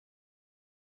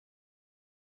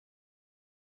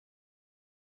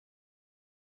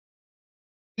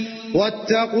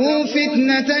واتقوا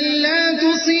فتنة لا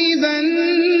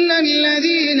تصيبن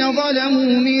الذين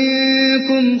ظلموا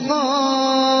منكم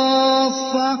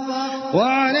خاصة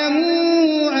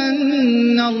واعلموا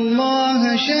أن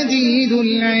الله شديد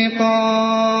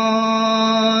العقاب.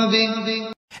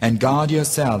 And guard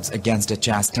yourselves against a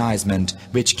chastisement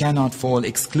which cannot fall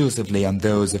exclusively on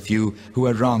those of you who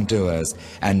are wrongdoers,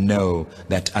 and know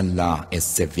that Allah is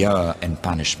severe in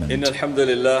punishment. إن الحمد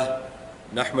لله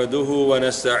نحمده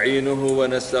ونستعينه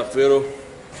ونستغفره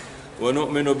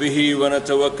ونؤمن به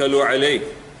ونتوكل عليه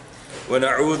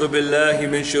ونعوذ بالله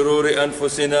من شرور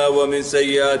أنفسنا ومن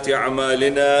سيئات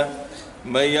أعمالنا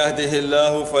من يهده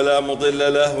الله فلا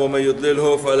مضل له ومن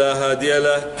يضلله فلا هادي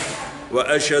له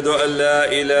وأشهد أن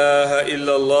لا إله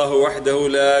إلا الله وحده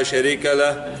لا شريك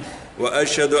له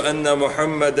وأشهد أن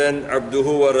محمدا عبده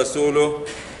ورسوله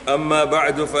أما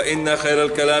بعد فإن خير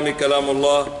الكلام كلام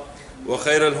الله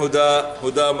وخير الهدى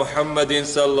هدى محمد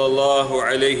صلى الله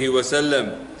عليه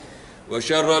وسلم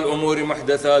وشر الأمور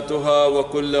محدثاتها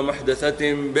وكل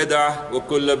محدثة بدعة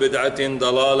وكل بدعة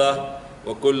ضلالة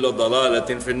وكل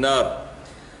ضلالة في النار.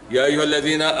 يا أيها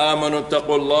الذين آمنوا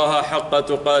اتقوا الله حق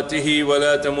تقاته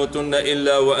ولا تموتن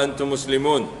إلا وأنتم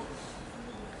مسلمون.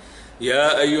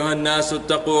 يا أيها الناس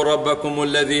اتقوا ربكم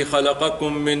الذي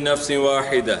خلقكم من نفس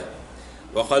واحدة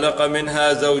وخلق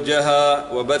منها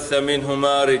زوجها وبث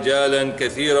منهما رجالا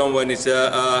كثيرا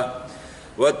ونساء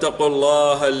واتقوا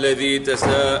الله الذي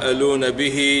تساءلون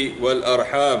به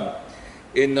والأرحام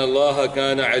إن الله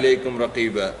كان عليكم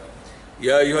رقيبا.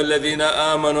 يا أيها الذين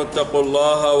آمنوا اتقوا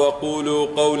الله وقولوا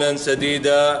قولا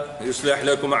سديدا يصلح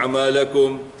لكم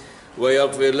أعمالكم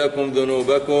ويغفر لكم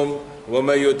ذنوبكم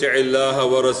ومن يطع الله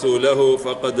ورسوله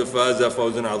فقد فاز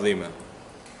فوزا عظيما.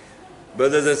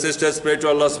 Brothers and sisters, pray to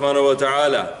Allah subhanahu wa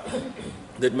ta'ala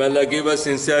that may Allah give us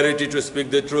sincerity to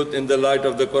speak the truth in the light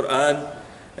of the Quran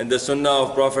and the Sunnah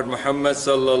of Prophet Muhammad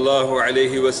sallallahu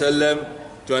alayhi wa sallam,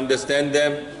 to understand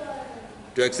them,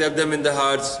 to accept them in the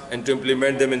hearts and to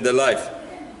implement them in the life.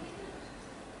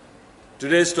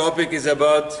 Today's topic is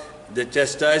about the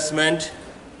chastisement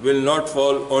will not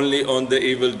fall only on the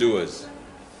evildoers.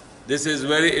 This is a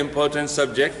very important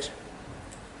subject.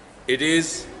 It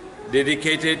is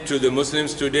dedicated to the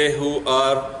Muslims today who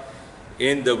are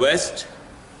in the West.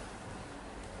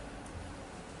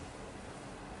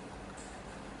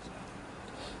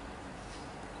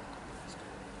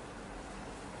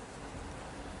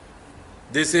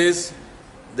 This is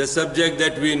the subject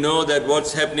that we know that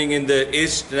what's happening in the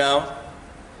East now.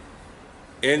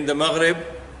 In the Maghrib,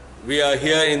 we are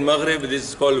here in Maghrib, this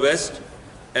is called West,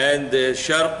 and the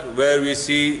Sharq, where we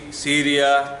see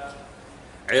Syria,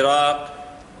 Iraq,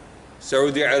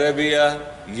 Saudi Arabia,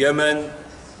 Yemen,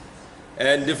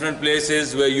 and different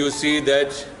places where you see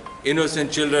that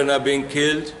innocent children are being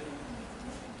killed.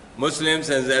 Muslims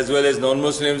as well as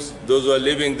non-Muslims, those who are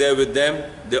living there with them,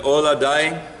 they all are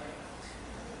dying.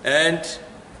 And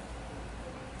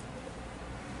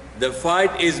the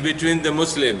fight is between the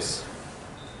Muslims.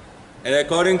 And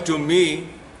according to me,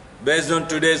 based on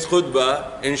today's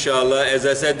khutbah, inshallah, as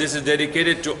I said, this is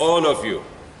dedicated to all of you.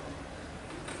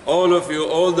 All of you,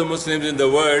 all the Muslims in the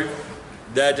world,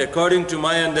 that according to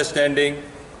my understanding,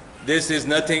 this is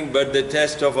nothing but the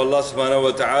test of Allah subhanahu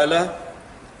wa ta'ala.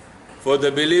 For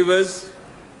the believers,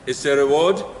 it's a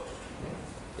reward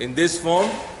in this form,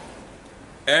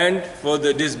 and for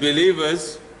the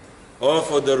disbelievers or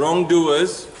for the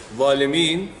wrongdoers,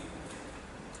 zalimeen,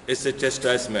 it's a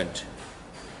chastisement,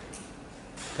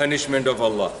 punishment of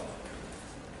Allah.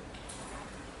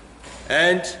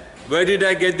 And where did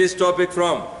I get this topic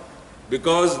from?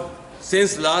 Because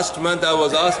since last month I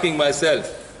was asking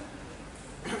myself,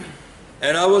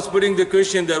 and I was putting the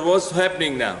question that what's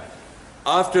happening now?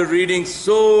 After reading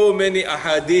so many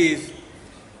ahadith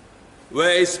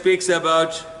where it speaks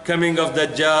about coming of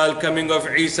Dajjal, coming of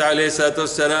Isa alayhi salatu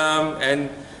salam, and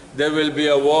there will be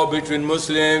a war between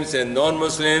Muslims and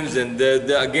non-Muslims, and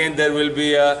again there will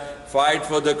be a fight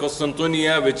for the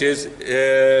Constantinia, which is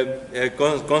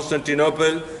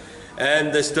Constantinople,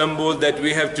 and the Istanbul that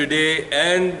we have today,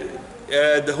 and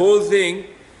the whole thing.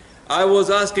 I was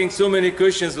asking so many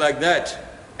questions like that,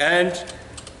 and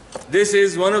this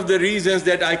is one of the reasons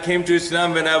that I came to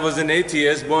Islam when I was an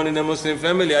atheist, born in a Muslim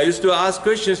family. I used to ask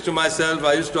questions to myself,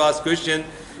 I used to ask questions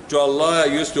to Allah, I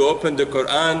used to open the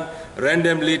Quran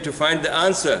randomly to find the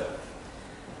answer.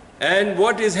 And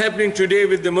what is happening today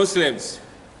with the Muslims?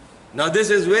 Now this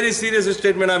is very serious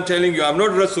statement I'm telling you. I'm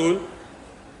not Rasul,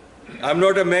 I'm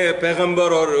not a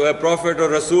Payghambar or a Prophet or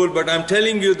Rasul, but I'm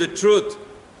telling you the truth.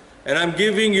 And I'm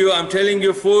telling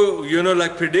you for,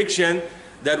 like prediction,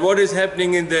 that what is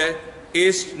happening in the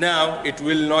East now, it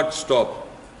will not stop.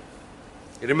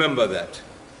 Remember that.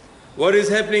 What is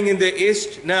happening in the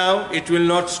East now, it will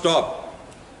not stop.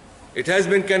 It has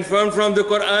been confirmed from the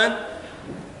Quran,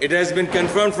 it has been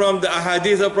confirmed from the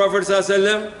ahadith of Prophet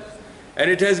ﷺ, and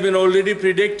it has been already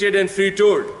predicted and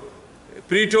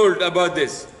pre-told about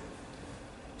this.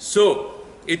 So,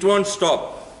 it won't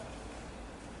stop.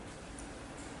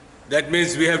 That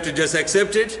means we have to just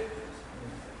accept it?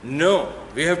 No,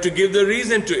 we have to give the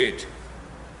reason to it.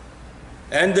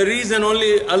 And the reason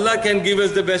only Allah can give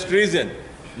us the best reason,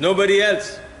 nobody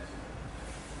else.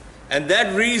 And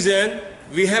that reason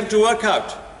we have to work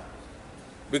out.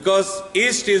 Because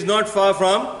East is not far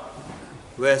from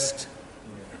West.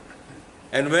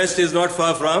 And West is not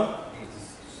far from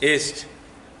East.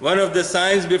 One of the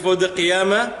signs before the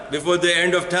Qiyamah, before the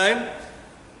end of time,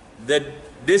 the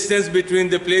distance between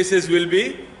the places will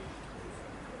be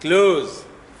close,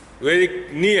 very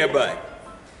nearby.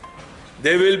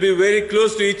 They will be very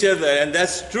close to each other, and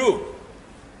that's true.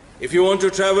 If you want to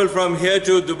travel from here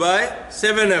to Dubai,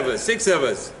 7 hours, 6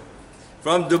 hours.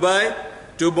 From Dubai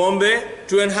to Bombay,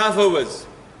 2.5 hours.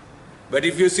 But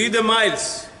if you see the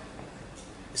miles,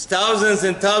 it's thousands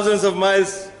and thousands of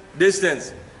miles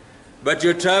distance. But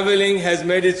your traveling has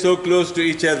made it so close to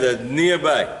each other,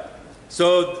 nearby.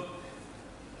 So,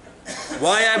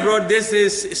 why I brought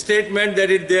this statement that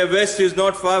the West is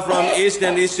not far from East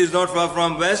and East is not far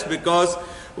from West, because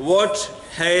what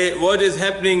is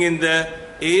happening in the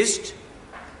East,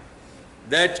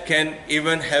 that can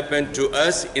even happen to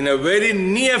us in a very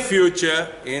near future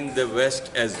in the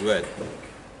West as well.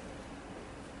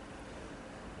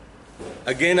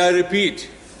 Again I repeat,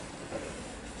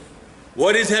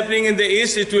 what is happening in the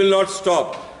East, it will not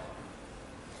stop.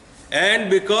 And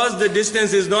because the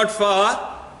distance is not far,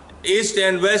 East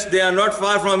and West, they are not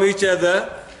far from each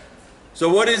other. So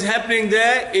what is happening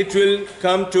there, it will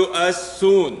come to us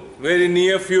soon, very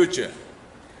near future.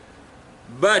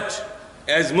 But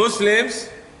as Muslims,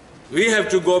 we have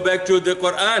to go back to the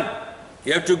Quran.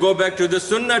 You have to go back to the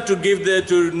Sunnah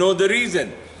to know the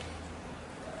reason.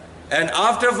 And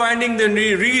after finding the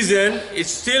reason,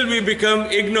 still we become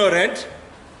ignorant,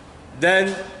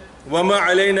 then وَمَا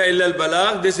عَلَيْنَا إِلَّا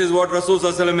الْبَلَاغِ. This is what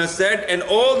Rasulullah has said, and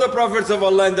all the prophets of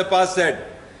Allah in the past said,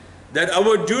 that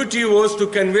our duty was to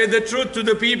convey the truth to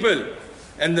the people,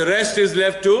 and the rest is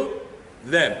left to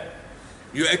them.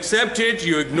 You accept it,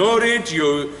 you ignore it,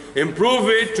 you improve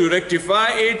it, to rectify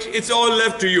it, it's all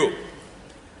left to you.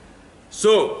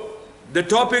 So, the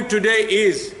topic today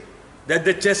is that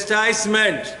the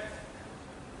chastisement,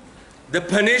 the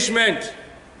punishment,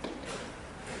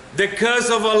 the curse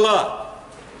of Allah,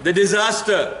 the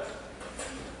disaster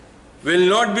will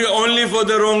not be only for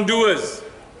the wrongdoers.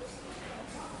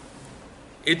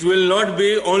 It will not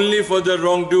be only for the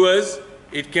wrongdoers,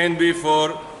 it can be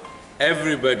for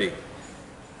everybody,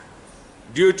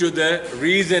 due to the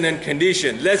reason and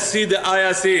condition. Let's see the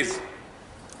ayah says,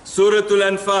 Surah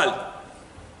Al-Anfal.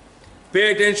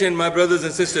 Pay attention, my brothers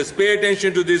and sisters, pay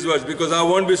attention to these words, because I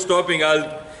won't be stopping,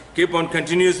 I'll keep on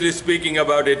continuously speaking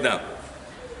about it now.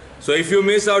 So if you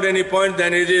miss out any point,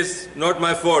 then it is not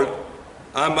my fault.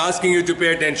 I'm asking you to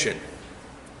pay attention.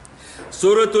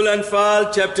 Surah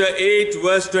Al-Anfal, chapter 8,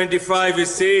 verse 25, it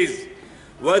says,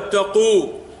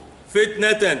 وَاتَّقُوا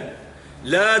فِتْنَةً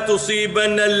لَا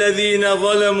تُصِيبَنَّ الَّذِينَ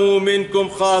ظَلَمُوا مِنْكُمْ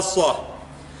خَاصَّةً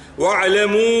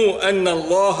وَاعْلَمُوا أَنَّ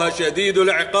اللَّهَ شَدِيدُ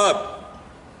الْعِقَابِ.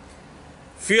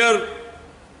 Fear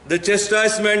the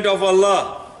chastisement of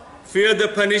Allah. Fear the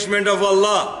punishment of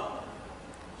Allah.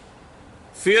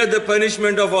 Fear the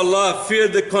punishment of Allah. Fear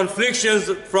the conflictions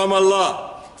from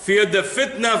Allah. Fear the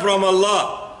fitna from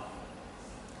Allah.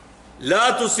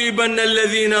 لا تصيبن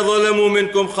الذين ظلموا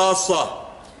منكم خاصة.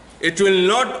 It will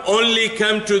not only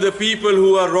come to the people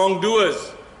who are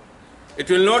wrongdoers. It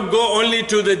will not go only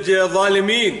to the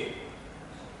ظالمين.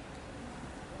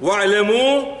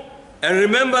 وَاعْلَمُوا, and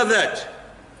remember that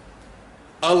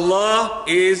Allah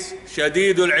is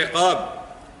Shadidul Iqab,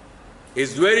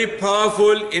 is very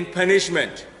powerful in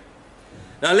punishment.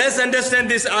 Now let's understand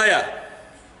this ayah.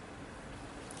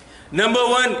 Number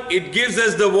one, it gives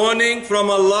us the warning from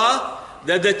Allah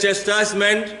that the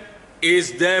chastisement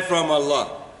is there from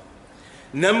Allah.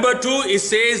 Number two, it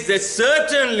says that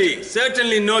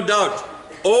certainly no doubt,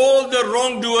 all the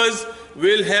wrongdoers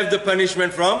will have the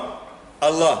punishment from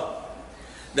Allah.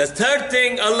 The third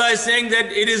thing, Allah is saying that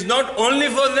it is not only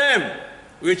for them,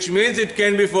 which means it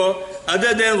can be for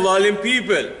other than zalim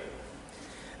people.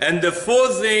 And the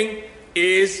fourth thing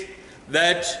is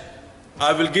that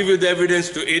I will give you the evidence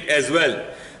to it as well.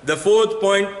 The fourth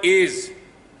point is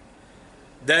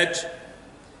that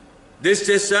this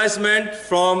chastisement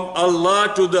from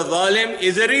Allah to the zalim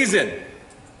is a reason,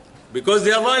 because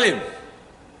they are zalim.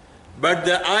 But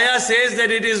the ayah says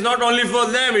that it is not only for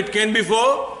them, it can be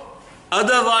for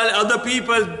other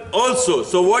people also.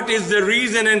 So what is the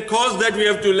reason and cause that we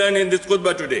have to learn in this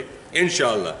khutbah today?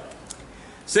 Inshallah.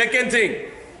 Second thing,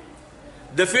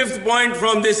 the fifth point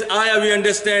from this ayah we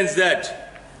understand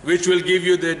that, which will give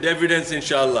you the evidence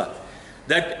inshallah,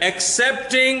 that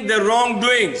accepting the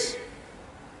wrongdoings,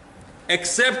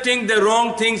 accepting the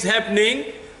wrong things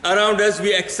happening around us,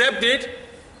 we accept it,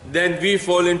 then we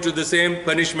fall into the same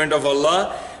punishment of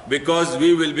Allah, because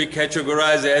we will be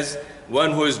categorized as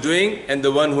one who is doing and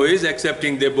the one who is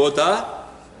accepting. They both are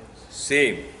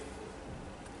same.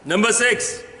 Number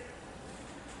 6,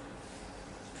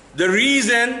 the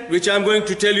reason which I'm going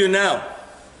to tell you now,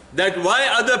 that why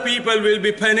other people will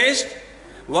be punished,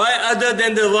 why other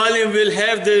than the zalim will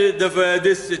have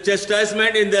this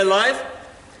chastisement in their life,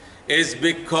 is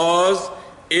because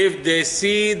if they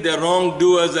see the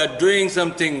wrongdoers are doing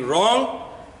something wrong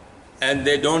and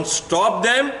they don't stop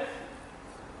them,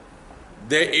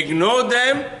 they ignore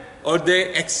them, or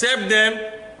they accept them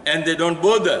and they don't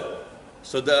bother,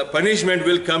 so the punishment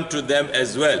will come to them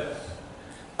as well.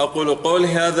 أقول قولي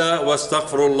هذا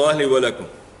واستغفر الله لي ولكم.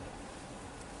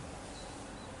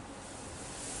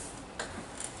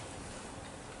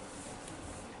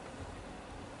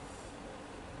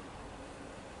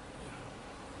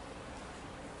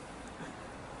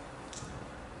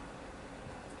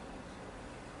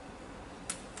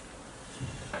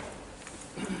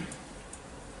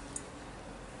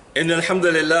 إن الحمد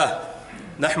لله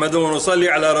نحمده ونصلي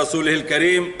على رسوله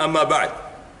الكريم أما بعد.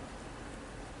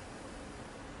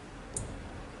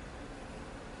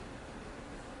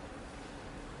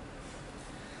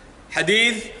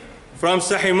 Hadith from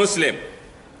Sahih Muslim,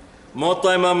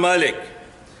 Muwatta Imam Malik,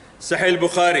 Sahih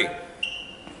Bukhari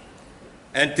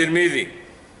and Tirmidhi,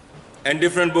 and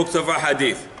different books of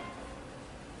hadith.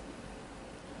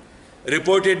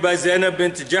 Reported by Zainab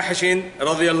bint Jahshin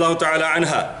radiyallahu ta'ala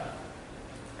anha.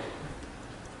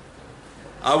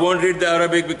 I won't read the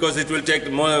Arabic because it will take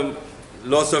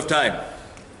lots of time.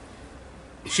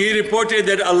 She reported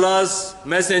that Allah's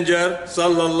Messenger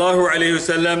sallallahu alayhi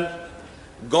wasallam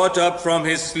got up from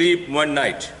his sleep one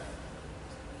night.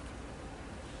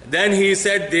 Then he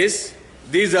said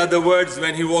these are the words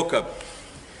when he woke up: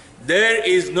 there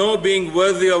is no being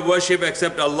worthy of worship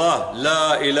except Allah,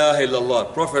 la ilaha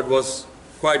illallah. Prophet was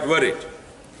quite worried.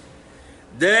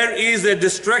 There is a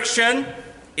destruction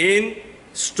in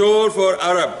store for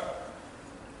Arab.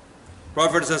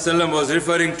 Prophet ﷺ was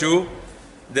referring to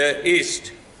the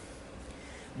East,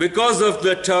 because of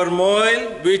the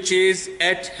turmoil which is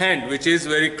at hand, which is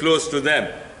very close to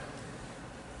them.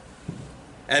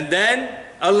 And then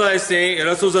Allah is saying,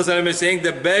 Rasulullah is saying,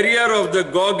 the barrier of the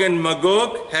Gog and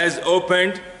Magog has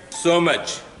opened so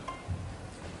much.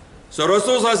 So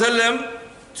Rasulullah,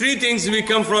 3 things we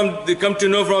come to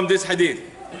know from this hadith.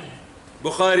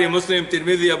 Bukhari, Muslim,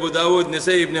 Tirmidhi, Abu Dawud,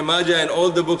 Nasai, Ibn Majah, and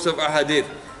all the books of hadith.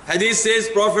 Hadith says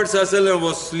Prophet ﷺ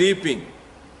was sleeping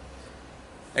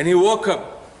and he woke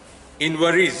up in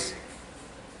worries.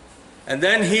 And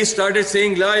then he started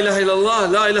saying, La ilaha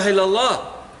illallah, La ilaha illallah.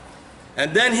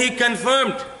 And then he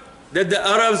confirmed that the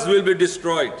Arabs will be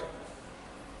destroyed.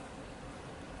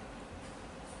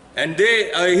 And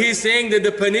he's saying that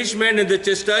the punishment and the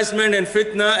chastisement and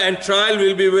fitna and trial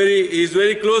will be is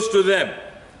very close to them.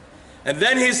 And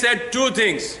then he said 2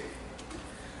 things.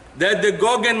 That the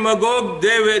Gog and Magog,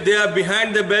 they are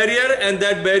behind the barrier, and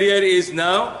that barrier is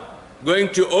now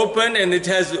going to open, and it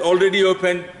has already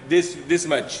opened this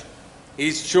much.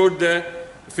 He showed the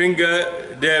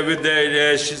finger there with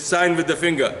the sign with the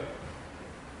finger.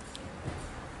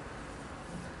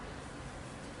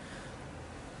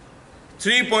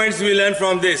 Three points we learn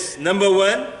from this. Number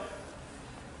 1,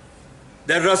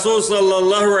 that Rasul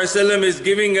sallallahu alaihi wasallam is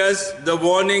giving us the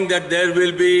warning that there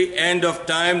will be end of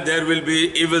time, there will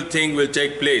be evil thing will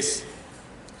take place.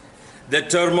 The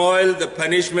turmoil, the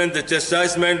punishment, the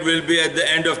chastisement will be at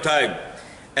the end of time.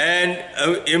 And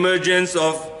emergence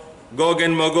of Gog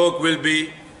and Magog will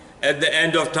be at the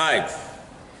end of time.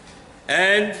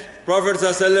 And Prophet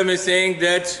ﷺ is saying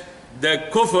that the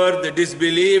kufr, the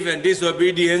disbelief and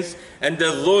disobedience and the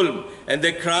zulm and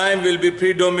the crime will be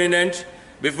predominant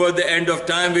before the end of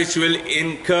time, which will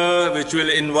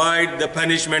invite the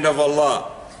punishment of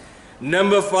Allah.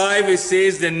 Number 5, it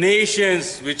says the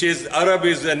nations, which is Arab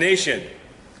is a nation.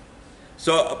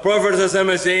 So Prophet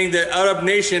ﷺ is saying the Arab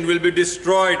nation will be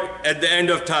destroyed at the end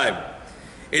of time.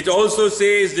 It also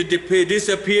says the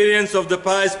disappearance of the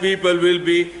pious people will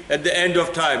be at the end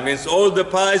of time. Means all the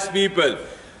pious people,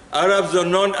 Arabs or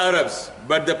non-Arabs,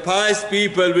 but the pious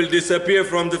people will disappear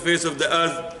from the face of the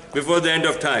earth before the end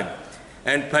of time.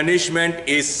 and punishment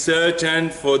is certain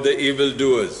for the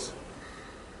evildoers.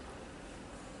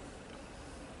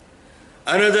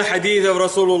 Another hadith of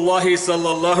Rasulullah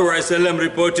sallallahu alaihi wasallam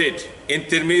reported in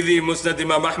Tirmidhi, Musnad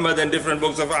Imam Ahmad and different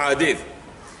books of hadith,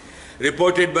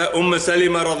 reported by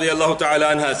Salima radiyallahu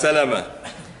ta'ala anha, Salama.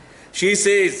 She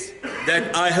says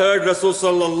that I heard Rasul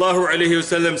sallallahu alaihi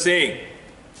wasallam saying,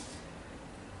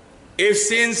 if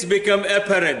sins become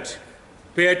apparent,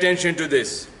 pay attention to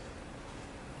this.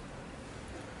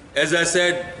 As I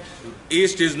said,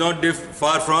 east is not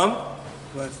far from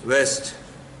west.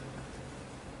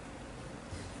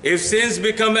 If sins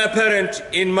become apparent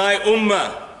in my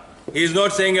ummah, he is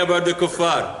not saying about the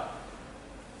kuffar.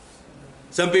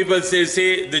 Some people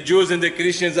say the Jews and the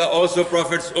Christians are also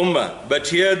Prophet's ummah. But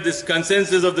here this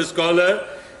consensus of the scholar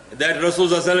that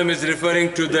Rasulullah is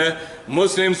referring to the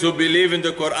Muslims who believe in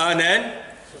the Quran and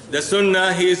the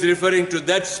Sunnah, he is referring to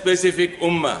that specific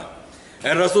ummah.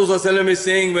 And Rasulullah is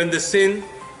saying when the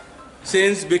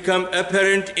sins become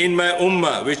apparent in my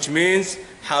ummah, which means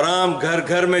haram ghar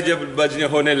ghar mein jab bajne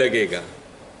hone lagega.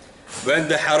 When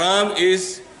the haram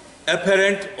is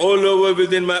apparent all over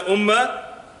within my ummah,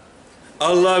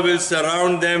 Allah will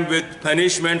surround them with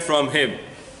punishment from Him.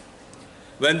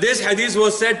 When this hadith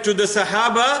was said to the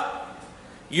Sahaba,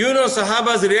 you know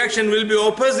Sahaba's reaction will be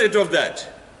opposite of that.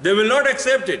 They will not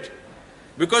accept it.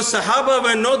 Because Sahaba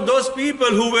were not those people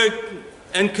who were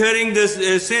incurring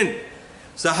this sin.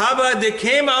 Sahaba, they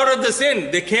came out of the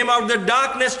sin. They came out of the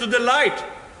darkness to the light.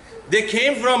 They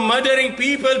came from murdering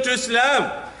people to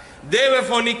Islam. They were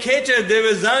fornicators, they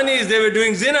were zanis, they were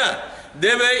doing zina.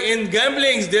 They were in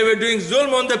gamblings, they were doing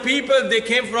zulm on the people. They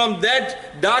came from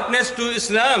that darkness to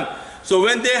Islam. So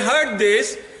when they heard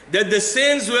this, that the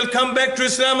sins will come back to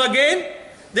Islam again,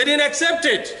 they didn't accept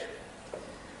it.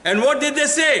 And what did they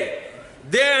say?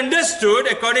 They understood,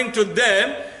 according to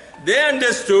them, they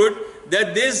understood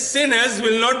that these sinners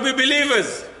will not be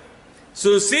believers.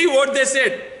 So see what they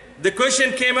said. The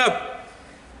question came up.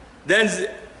 Then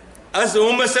as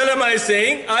Salama is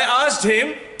saying, I asked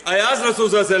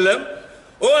Rasulullah,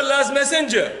 O Allah's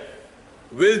Messenger,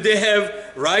 will they have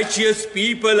righteous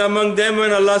people among them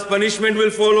when Allah's punishment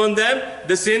will fall on them,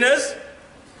 the sinners?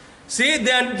 See,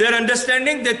 their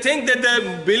understanding, they think that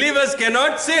the believers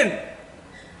cannot sin.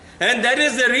 And that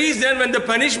is the reason when the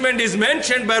punishment is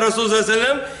mentioned by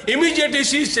Rasulullah, immediately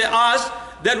she asked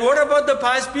that what about the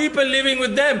pious people living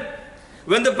with them?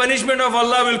 When the punishment of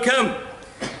Allah will come?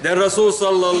 Then Rasul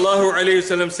sallallahu alayhi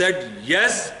wasallam said,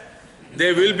 yes,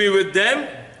 they will be with them.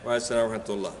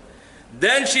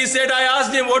 Then she said, I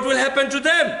asked him, what will happen to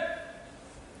them?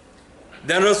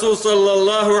 Then Rasul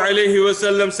sallallahu alayhi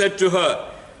wasallam said to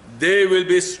her, they will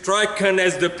be stricken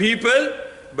as the people,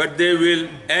 but they will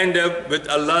end up with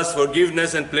Allah's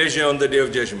forgiveness and pleasure on the Day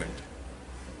of Judgment.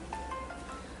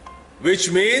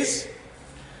 Which means,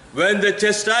 when the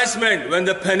chastisement, when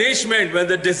the punishment, when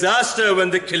the disaster, when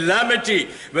the calamity,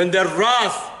 when the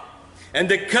wrath and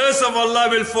the curse of Allah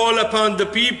will fall upon the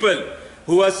people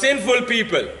who are sinful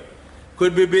people,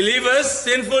 could be believers,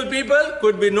 sinful people,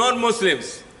 could be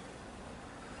non-Muslims.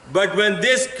 But when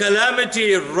this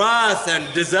calamity, wrath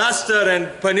and disaster and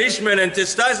punishment and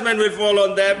chastisement will fall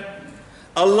on them,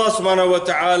 Allah subhanahu wa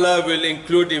ta'ala will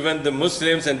include even the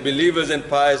Muslims and believers and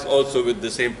pious also with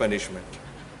the same punishment.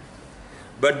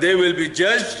 But they will be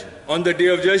judged on the Day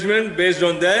of Judgment based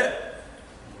on their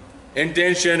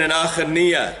intention and akhir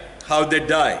niyyah, how they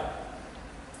die.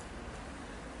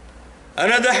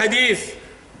 Another hadith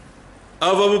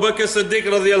of Abu Bakr Siddiq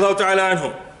radiyallahu ta'ala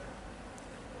anhu.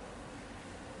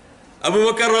 Abu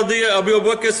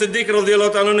Bakr Siddiq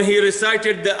radiyallahu ta'ala anhu, he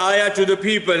recited the ayah to the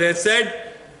people and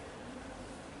said,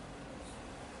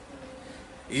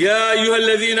 Ya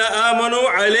ayyuhalladhina amanu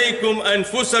alaykum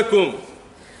anfusakum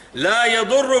la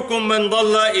yadurrukum man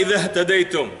dhalla idha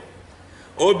ihtadaytum.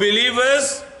 O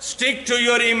believers, stick to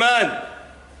your iman.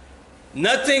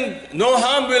 Nothing, no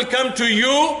harm will come to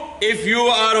you if you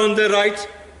are on the right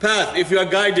path, if you are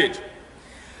guided.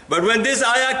 But when this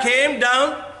ayah came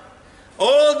down,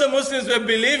 all the Muslims were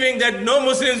believing that no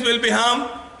Muslims will be harmed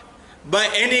by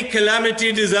any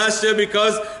calamity, disaster,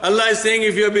 because Allah is saying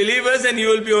if you are believers and you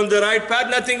will be on the right path,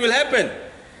 nothing will happen.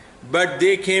 But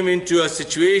they came into a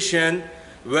situation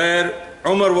where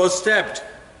Umar was stabbed.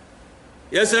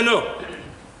 Yes or no?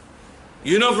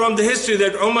 You know from the history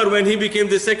that Umar, when he became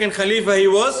the second Khalifa, he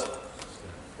was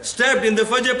stabbed in the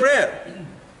Fajr prayer.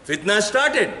 Fitna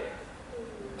started.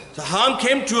 So harm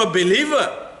came to a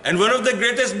believer, and one of the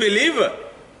greatest believer.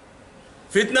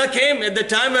 Fitna came at the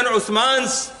time when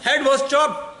Uthman's head was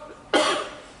chopped.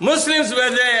 Muslims were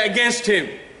there against him.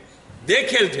 They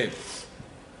killed him.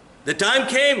 The time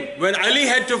came when Ali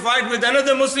had to fight with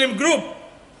another Muslim group.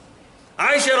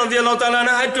 Aisha radiallahu ta'ala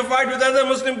had to fight with another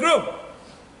Muslim group.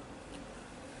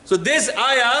 So this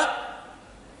ayah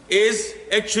is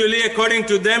actually, according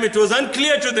to them, it was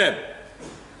unclear to them.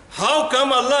 How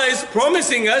come Allah is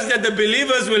promising us that the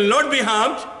believers will not be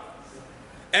harmed?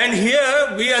 And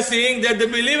here we are seeing that the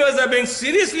believers are being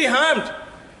seriously harmed.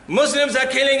 Muslims are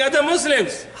killing other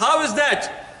Muslims. How is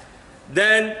that?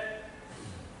 Then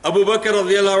Abu Bakr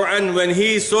radiallahu anhu, when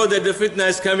he saw that the fitna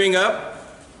is coming up,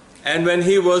 and when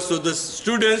he was, so the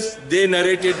students, they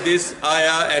narrated this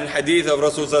ayah and hadith of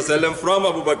Rasulullah from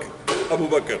Abu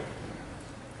Bakr.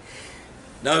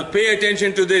 Now pay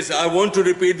attention to this. I want to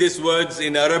repeat these words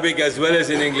in Arabic as well as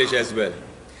in English as well.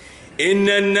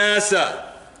 Inna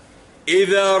an-nasa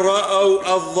idha ra'aw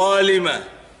al-zalima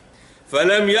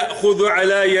falam ya'khudhu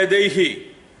ala yadayhi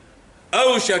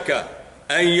awshaka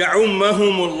an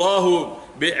ya'ummahum Allahu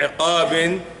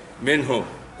bi'iqabin minhum.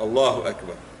 Allahu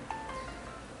Akbar.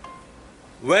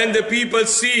 When the people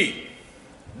see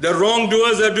the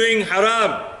wrongdoers are doing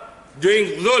haram, doing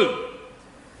dhulm,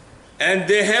 and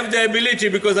they have the ability,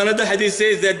 because another hadith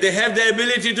says that they have the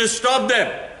ability to stop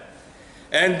them,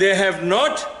 and they have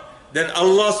not, then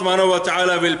Allah subhanahu wa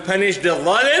ta'ala will punish the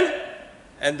zalim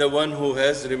and the one who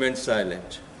has remained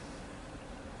silent.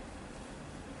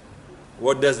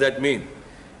 What does that mean?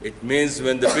 It means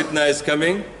when the fitna is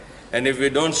coming, and if we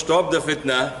don't stop the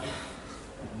fitna,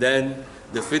 then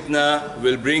the fitna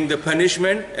will bring the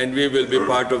punishment and we will be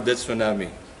part of that tsunami.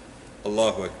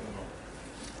 Allahu Akbar.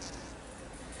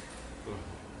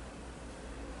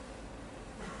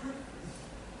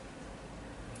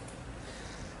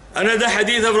 Another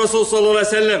hadith of Rasul sallallahu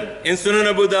alaihi wasallam in Sunan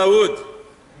Abu Dawood.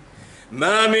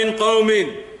 ما من قوم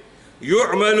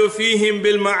يعمل فيهم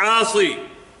بالمعاصي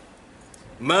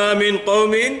ما من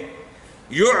قوم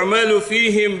يعمل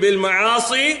فيهم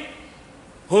بالمعاصي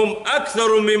هم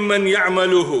أكثر ممن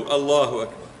يعمله. Allahu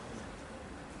Akbar.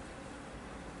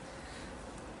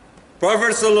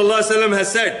 Prophet sallallahu alaihi wasallam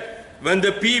has said, when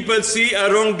the people see a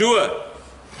wrongdoer,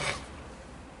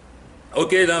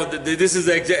 okay, now this is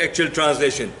the actual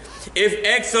translation. If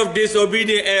acts of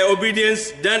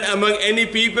obedience done among any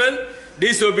people,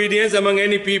 disobedience among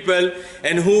any people,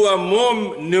 and who are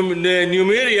more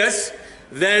numerous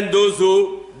than those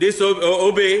who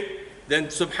disobey, then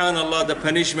subhanallah, the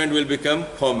punishment will become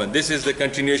common. This is the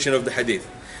continuation of the hadith.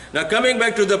 Now coming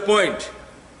back to the point,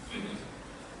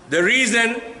 the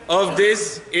reason of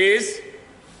this is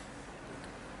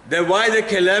that why the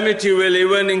calamity will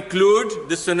even include,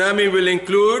 the tsunami will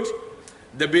include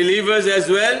the believers as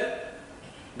well,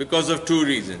 because of two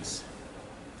reasons.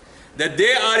 That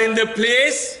they are in the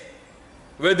place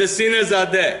where the sinners are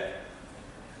there.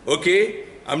 Okay?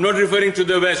 I'm not referring to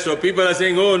the West. So people are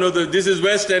saying, oh no, this is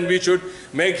West and we should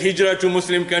make hijrah to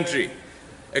Muslim country.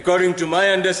 According to my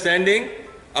understanding,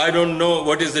 I don't know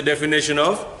what is the definition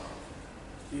of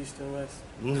East and West.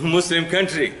 Muslim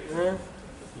country.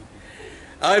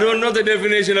 I don't know the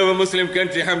definition of a Muslim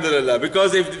country, alhamdulillah.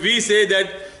 Because if we say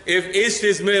that if East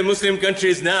is Muslim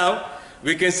countries now,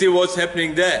 we can see what's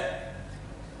happening there.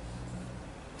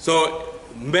 So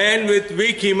man with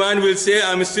weak iman will say,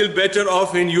 I'm still better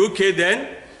off in UK than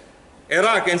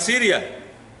Iraq and Syria.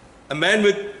 A man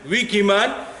with weak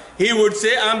iman, he would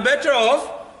say, I'm better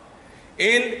off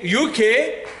in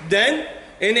UK than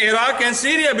in Iraq and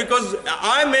Syria, because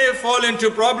I may fall into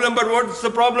problem, but what's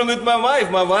the problem with my wife?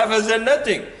 My wife has done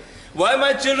nothing. Why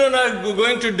my children are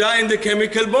going to die in the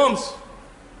chemical bombs?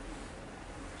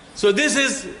 So this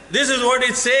is what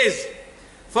it says.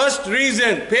 First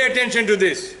reason, pay attention to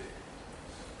this.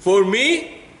 For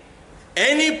me,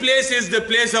 any place is the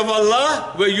place of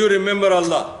Allah where you remember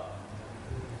Allah.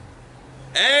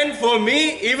 And for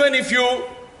me, even if you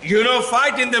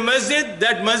fight in the masjid,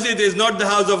 that masjid is not the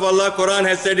house of Allah. Quran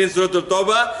has said in Surah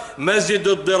Al-Tawbah, Masjid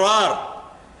al-Dirar.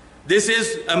 This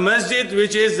is a masjid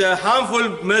which is a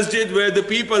harmful masjid where the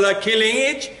people are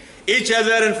killing each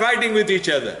other and fighting with each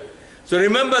other. So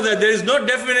remember that there is no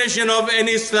definition of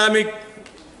any Islamic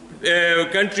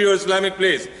country or Islamic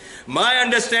place. My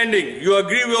understanding, you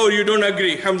agree or you don't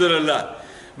agree, alhamdulillah.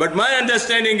 But my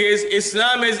understanding is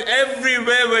Islam is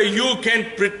everywhere where you can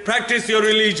practice your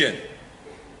religion,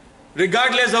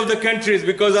 regardless of the countries,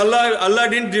 because Allah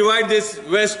didn't divide this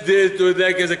West to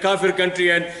like as a kafir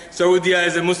country and Saudi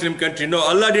as a Muslim country. No,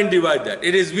 Allah didn't divide that.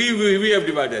 It is we have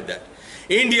divided that.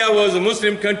 India was a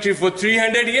Muslim country for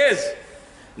 300 years.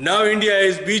 Now India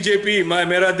is BJP,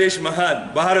 Mera Desh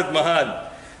Mahan, Bharat Mahan.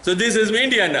 So this is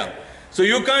India now. So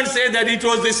you can't say that it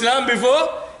was Islam before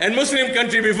and Muslim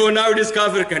country before, now it is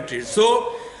kafir country.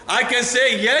 So I can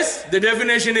say yes, the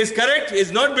definition is correct.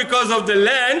 It's not because of the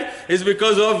land, it's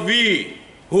because of we,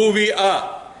 who we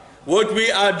are, what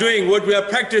we are doing, what we are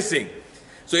practicing.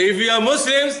 So if you are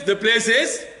Muslims, the place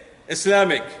is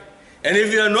Islamic. And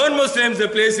if you are non-Muslims, the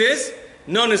place is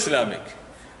non-Islamic.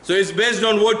 So it's based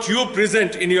on what you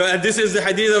present in your, and this is the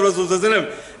hadith of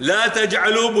Rasulullah. لا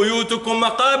تجعلوا بيوتكم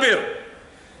مقابر.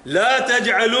 لا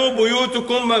تجعلوا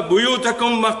بيوتكم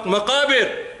مقابر.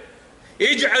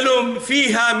 اجعلوا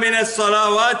فيها من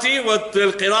الصلوات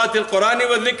والقراءة القرآن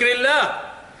وذكر الله.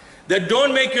 That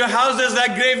don't make your houses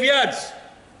like graveyards.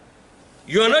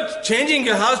 You are not changing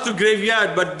your house to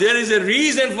graveyard, but there is a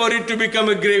reason for it to become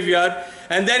a graveyard.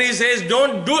 And then he says,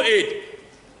 don't do it.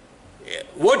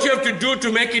 What you have to do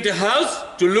to make it a house,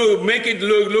 to make it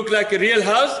look like a real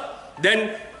house,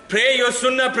 then pray your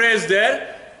sunnah prayers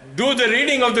there, do the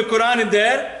reading of the Quran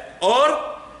there,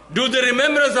 or do the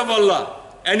remembrance of Allah.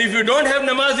 And if you don't have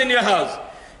namaz in your house,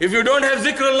 if you don't have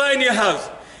zikrullah in your house,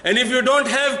 and if you don't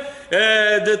have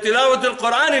the tilawat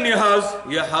al-Quran in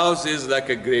your house is like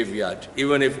a graveyard,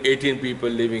 even if 18 people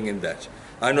living in that.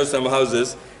 I know some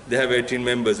houses, they have 18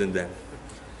 members in them.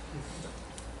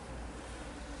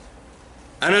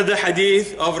 Another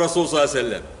hadith of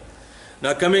Rasulullah.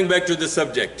 Now coming back to the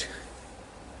subject.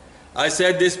 I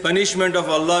said this punishment of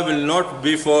Allah will not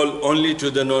befall only to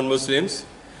the non-Muslims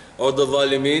or the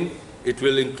zalimeen. It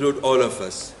will include all of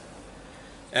us.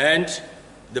 And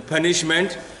the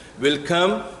punishment will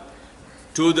come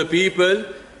to the people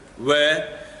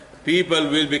where people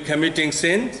will be committing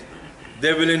sin.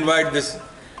 They will invite this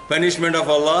punishment of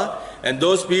Allah, and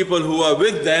those people who are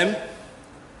with them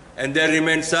and they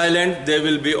remain silent, they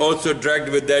will be also dragged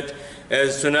with that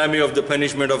tsunami of the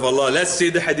punishment of Allah. Let's see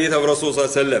the hadith of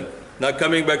Rasulullah. Now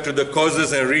coming back to the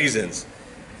causes and reasons.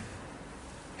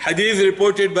 Hadith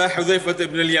reported by Hudhayfah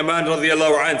ibn al-Yaman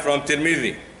radiyallahu anhu from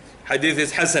Tirmidhi. Hadith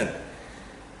is Hasan.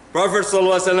 Prophet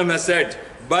ﷺ has said,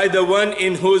 by the one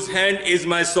in whose hand is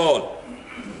my soul,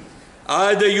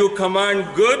 either you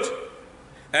command good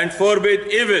and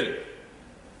forbid evil,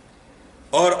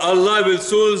 or Allah will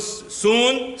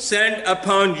soon send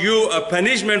upon you a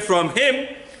punishment from Him,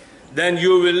 then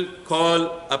you will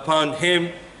call upon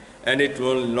Him and it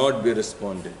will not be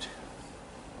responded.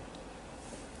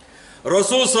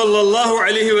 Rasul sallallahu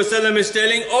alayhi wasallam is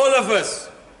telling all of us,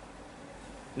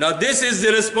 now this is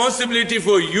the responsibility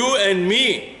for you and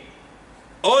me.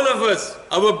 All of us,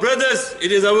 our brothers,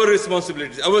 it is our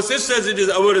responsibilities. Our sisters, it is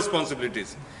our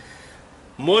responsibilities.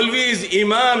 Maulvis,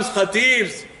 imams,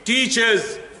 khatibs,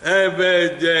 teachers,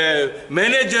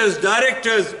 managers,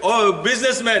 directors, or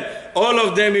businessmen, all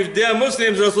of them, if they are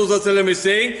Muslims, Rasulullah is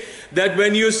saying that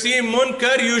when you see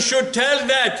munkar, you should tell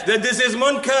that this is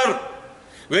munkar.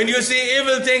 When you see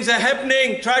evil things are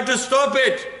happening, try to stop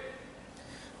it.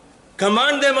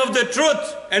 Command them of the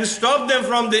truth and stop them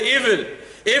from the evil.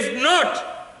 If not,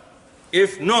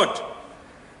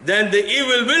 then the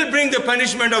evil will bring the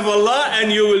punishment of Allah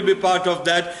and you will be part of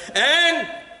that. And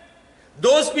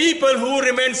those people who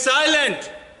remain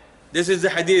silent, this is the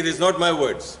hadith, it's not my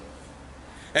words.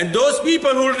 And those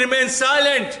people who remain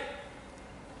silent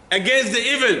against the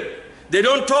evil, they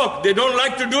don't talk, they don't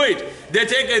like to do it. They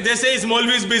say it's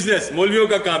Maulvi's business. Maulviyon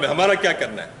ka kaam hai, hamara kya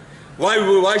karna hai?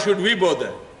 Why should we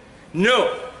bother?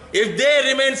 No. If they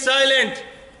remain silent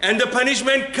and the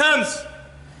punishment comes,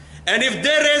 and if they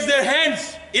raise their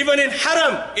hands, even in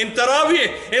haram, in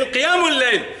tarawih, in qiyamul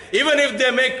layl, even if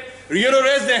they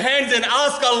raise their hands and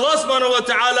ask Allah subhanahu wa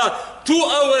ta'ala 2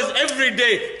 hours every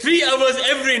day, 3 hours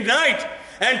every night,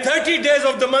 and 30 days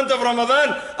of the month of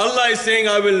Ramadan, Allah is saying,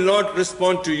 I will not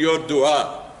respond to your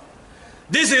dua.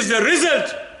 This is the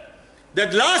result.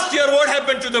 That last year what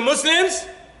happened to the Muslims?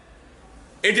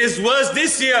 It is worse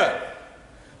this year.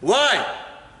 Why?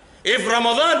 If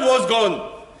Ramadan was gone,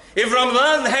 if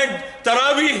Ramadan had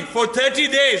Taraweeh for 30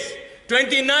 days,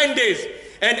 29 days,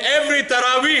 and every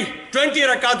Taraweeh, 20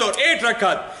 rakat or 8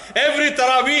 rakat, every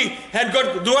Taraweeh had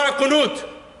got dua qunut.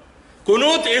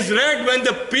 Qunut is read when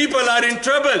the people are in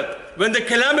trouble, when the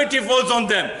calamity falls on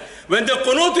them. When the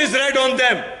qunut is read on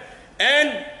them,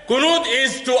 and qunut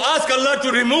is to ask Allah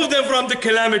to remove them from the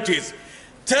calamities.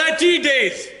 30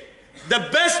 days, the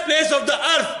best place of the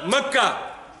earth, Makkah,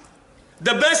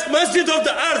 the best masjid of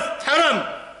the earth,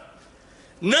 Haram,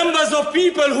 numbers of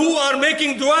people who are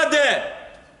making dua there,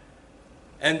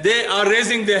 and they are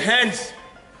raising their hands.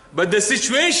 But the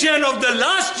situation of the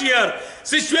last year,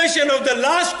 situation of the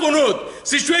last qunut,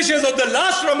 situations of the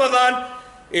last Ramadan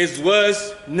is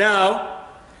worse now.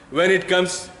 When it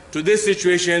comes to this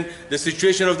situation, the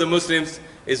situation of the Muslims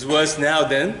is worse now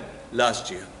than last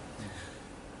year.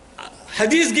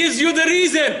 Hadith gives you the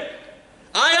reason.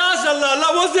 I asked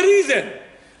Allah, what's the reason?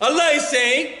 Allah is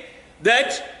saying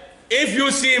that if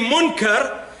you see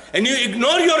munkar and you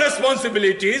ignore your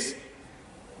responsibilities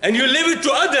and you leave it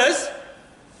to others,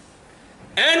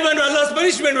 And when Allah's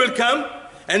punishment will come,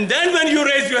 and then when you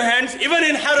raise your hands, even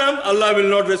in haram, Allah will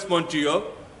not respond to your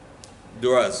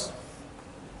du'as.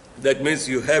 That means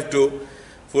you have to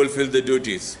fulfill the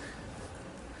duties.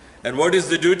 And what is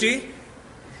the duty?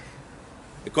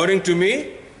 According to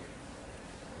me,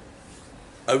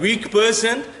 a weak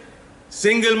person,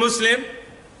 single Muslim,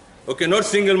 okay, not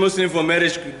single Muslim for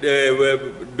marriage.com,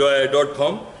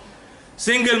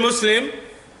 single Muslim,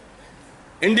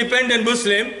 independent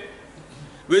Muslim,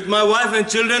 with my wife and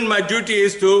children, my duty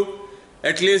is to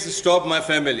at least stop my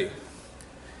family.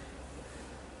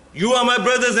 You are my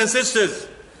brothers and sisters.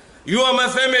 You are my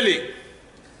family.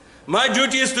 My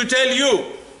duty is to tell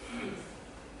you.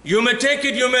 You may take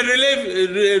it, you may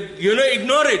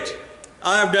ignore it.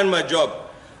 I have done my job.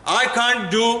 I can't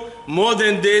do more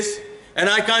than this, and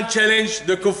I can't challenge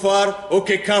the kuffar.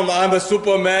 Okay, come, I'm a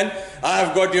Superman. I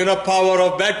have got, power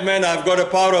of Batman. I've got a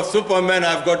power of Superman.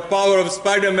 I've got power of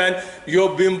Spider-Man.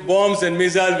 Your bombs and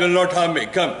missiles will not harm me.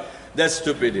 Come, that's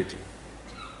stupidity.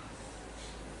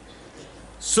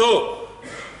 So,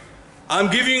 I'm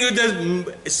giving you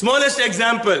the smallest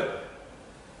example.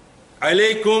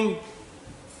 Alaykum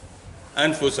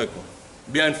anfusakum,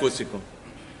 bi anfusikum.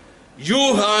 You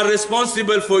are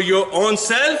responsible for your own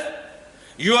self.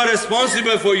 You are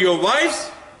responsible for your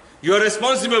wives. You are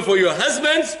responsible for your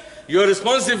husbands. You are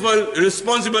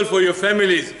responsible for your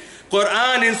families.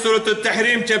 Quran in Surah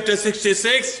Al-Tahrim chapter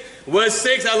 66 verse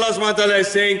 6, Allah subhanahu wa ta'ala is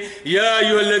saying, Ya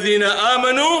ayyuhalladhina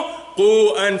amanu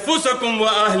qu anfusakum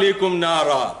wa ahlikum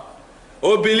nara.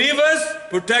 O believers,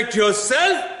 protect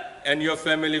yourself and your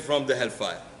family from the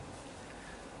hellfire.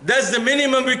 That's the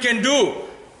minimum we can do.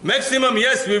 Maximum,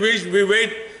 yes, we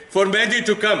wait for Mahdi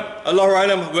to come. Allahu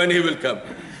alam when he will come.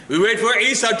 We wait for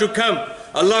Isa to come.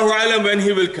 Allahu alam when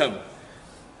he will come.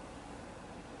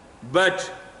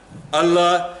 But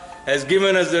Allah has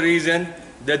given us the reason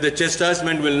that the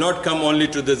chastisement will not come only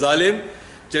to the zalim.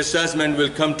 Chastisement will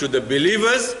come to the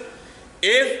believers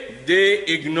if they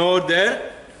ignore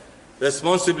their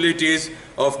responsibilities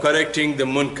of correcting the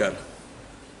munkar.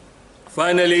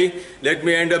 Finally, let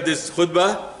me end up this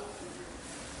khutbah.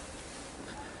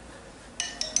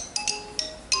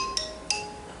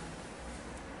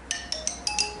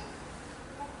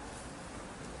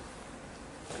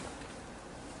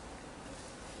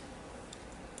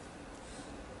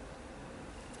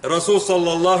 Rasul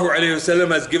sallallahu alayhi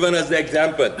wasallam has given us the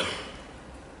example.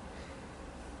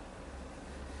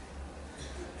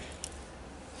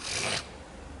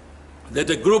 That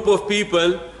a group of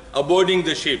people are boarding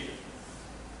the ship.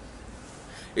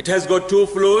 It has got 2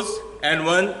 floors and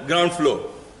 1 ground floor.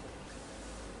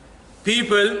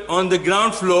 People on the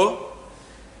ground floor,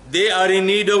 they are in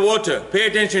need of water. Pay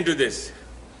attention to this.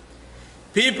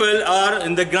 People are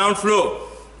in the ground floor.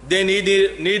 They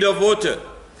need of water.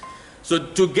 So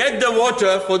to get the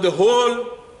water for the whole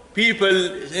people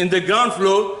in the ground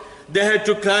floor, they had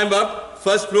to climb up,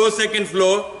 1st floor, 2nd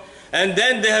floor, and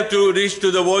then they have to reach to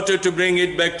the water to bring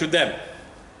it back to them.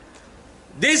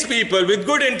 These people with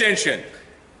good intention,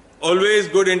 always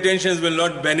good intentions will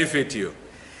not benefit you.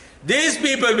 These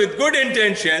people with good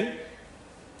intention,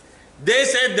 they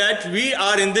said that we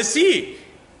are in the sea.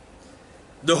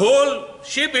 The whole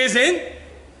ship is in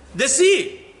the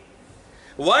sea.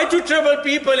 Why to trouble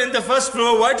people in the 1st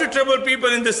floor? Why to trouble people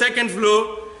in the 2nd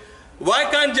floor? Why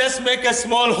can't just make a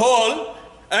small hole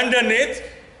underneath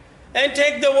and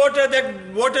take the water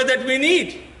that we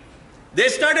need? They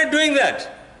started doing that.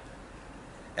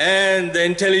 And the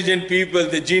intelligent people,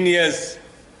 the genius,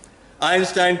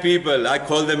 Einstein people, I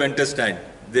call them intestine.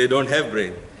 They don't have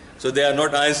brain. So they are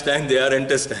not Einstein, they are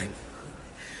intestine.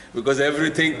 Because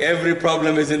every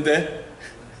problem is in their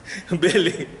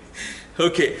belly.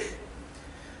 Okay.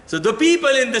 So the people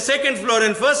in the 2nd floor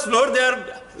and 1st floor, they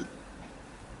are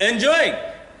enjoying.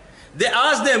 They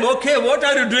asked them, okay, what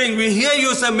are you doing? We hear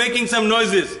you making some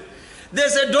noises. They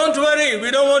said, don't worry, we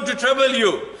don't want to trouble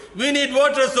you. We need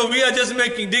water, so we are just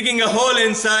digging a hole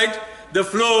inside the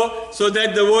floor so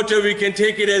that the water, we can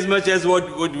take it as much as what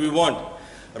we want.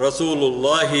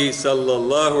 Rasulullah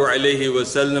sallallahu alayhi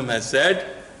wasallam has said,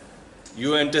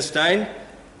 you intestine,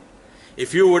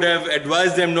 if you would have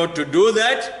advised them not to do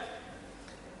that,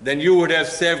 then you would have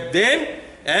saved them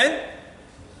and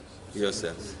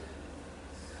yourselves.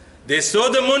 They saw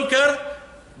the munkar,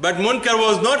 but munkar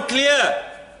was not clear.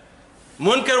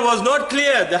 Munkar was not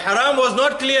clear. The haram was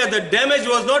not clear. The damage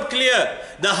was not clear.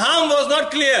 The harm was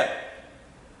not clear.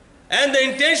 And the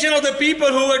intention of the people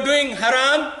who were doing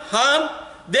harm,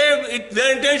 their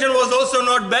intention was also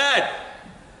not bad.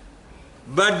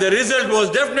 But the result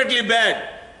was definitely bad.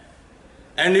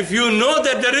 And if you know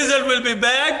that the result will be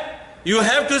bad, you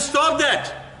have to stop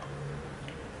that.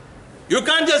 You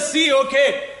can't just see,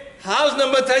 okay, house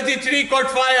number 33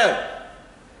 caught fire,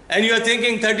 and you're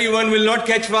thinking 31 will not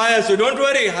catch fire, so don't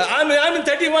worry, I'm in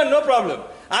 31, no problem.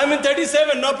 I'm in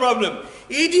 37, no problem.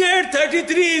 Idiot,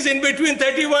 33 is in between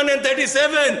 31 and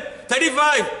 37,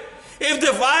 35. If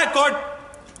the fire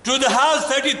caught to the house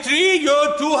 33,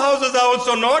 your two houses are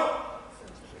also not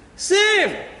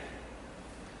saved.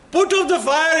 Put off the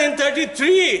fire in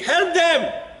 33, help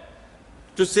them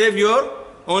to save your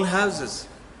own houses.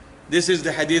 This is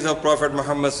the hadith of Prophet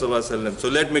Muhammad sallallahu alaihi wasallam. So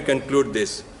let me conclude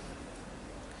this.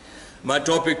 My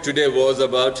topic today was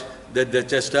about that the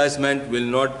chastisement will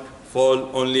not fall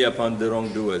only upon the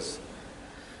wrongdoers,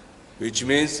 which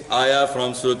means ayah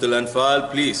from Surah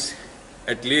Al-Anfal. Please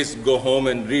at least go home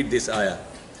and read this ayah.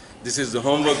 This is the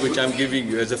homework which I'm giving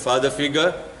you as a father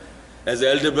figure, as an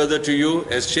elder brother to you,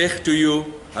 as sheikh to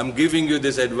you. I'm giving you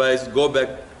this advice. Go back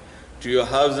to your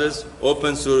houses,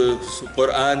 open Surah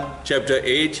Quran chapter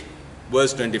 8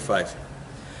 verse 25.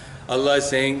 Allah is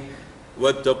saying,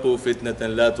 وَاتَّقُوا فِتْنَةً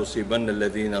لَا تُصِيبَنَّ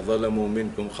الَّذِينَ ظَلَمُوا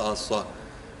مِنْكُمْ خَاصَّةً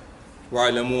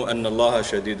وَاعْلَمُوا أَنَّ اللَّهَ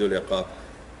شَدِيدُ الْعِقَابِ.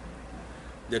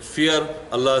 That fear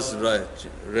Allah's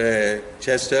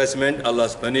chastisement,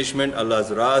 Allah's punishment, Allah's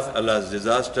wrath, Allah's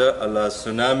disaster, Allah's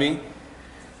tsunami,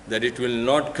 that it will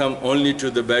not come only to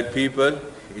the bad people,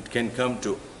 it can come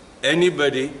to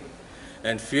anybody,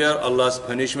 and fear Allah's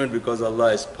punishment because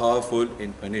Allah is powerful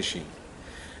in punishing.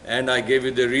 And I gave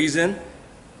you the reason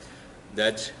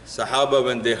that Sahaba,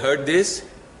 when they heard this,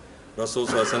 Rasul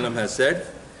Sallallahu Alaihi Wasallam has said,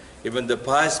 even the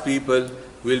pious people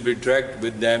will be dragged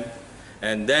with them,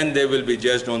 and then they will be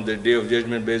judged on the day of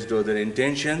judgment based on their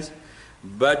intentions.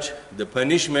 But the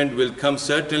punishment will come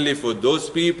certainly for those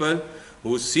people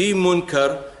who see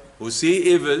munkar, who see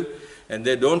evil, and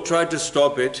they don't try to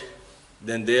stop it,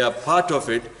 then they are part of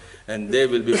it, and they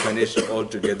will be punished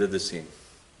altogether the same.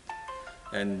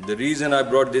 And the reason I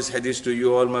brought this hadith to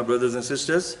you all, my brothers and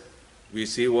sisters, we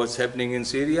see what's happening in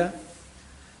Syria,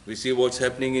 we see what's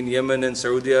happening in Yemen and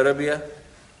Saudi Arabia,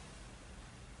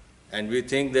 and we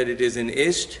think that it is in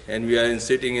East and we are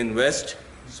sitting in West.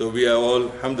 So we are all,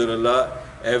 alhamdulillah,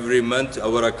 every month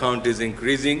our account is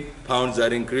increasing, pounds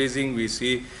are increasing. We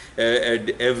see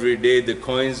every day the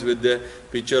coins with the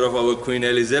picture of our Queen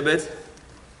Elizabeth.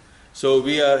 So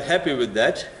we are happy with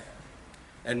that,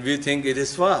 and we think it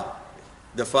is far.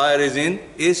 The fire is in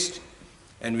East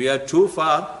and we are too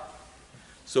far,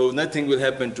 so nothing will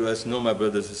happen to us. No, my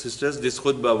brothers and sisters, this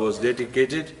khutbah was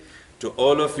dedicated to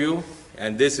all of you,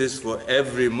 and this is for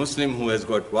every Muslim who has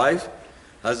got wife,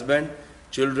 husband,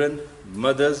 children,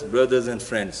 mothers, brothers and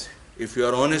friends. If you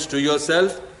are honest to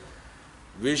yourself,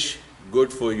 wish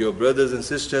good for your brothers and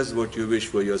sisters what you wish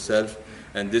for yourself.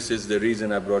 And this is the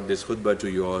reason I brought this khutbah to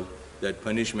you all, that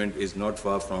punishment is not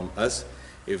far from us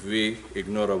if we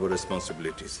ignore our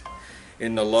responsibilities.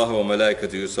 Inna Allah wa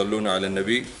malaikatahu yusalluna ala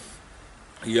nabi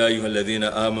ya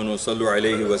ayyuhalladhina amanu sallu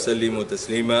alayhi wa sallimu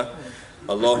taslima.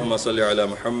 Allahumma salli ala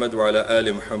Muhammad wa ala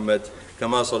ali Muhammad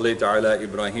kama sallaita ala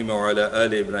Ibrahim wa ala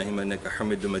ali Ibrahim innaka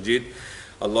Hamidum Majid.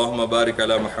 Allahumma barik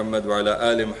ala Muhammad wa ala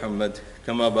ali Muhammad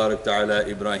kama barakta ala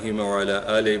Ibrahim wa ala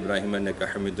ali Ibrahim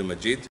innaka Hamidum Majid.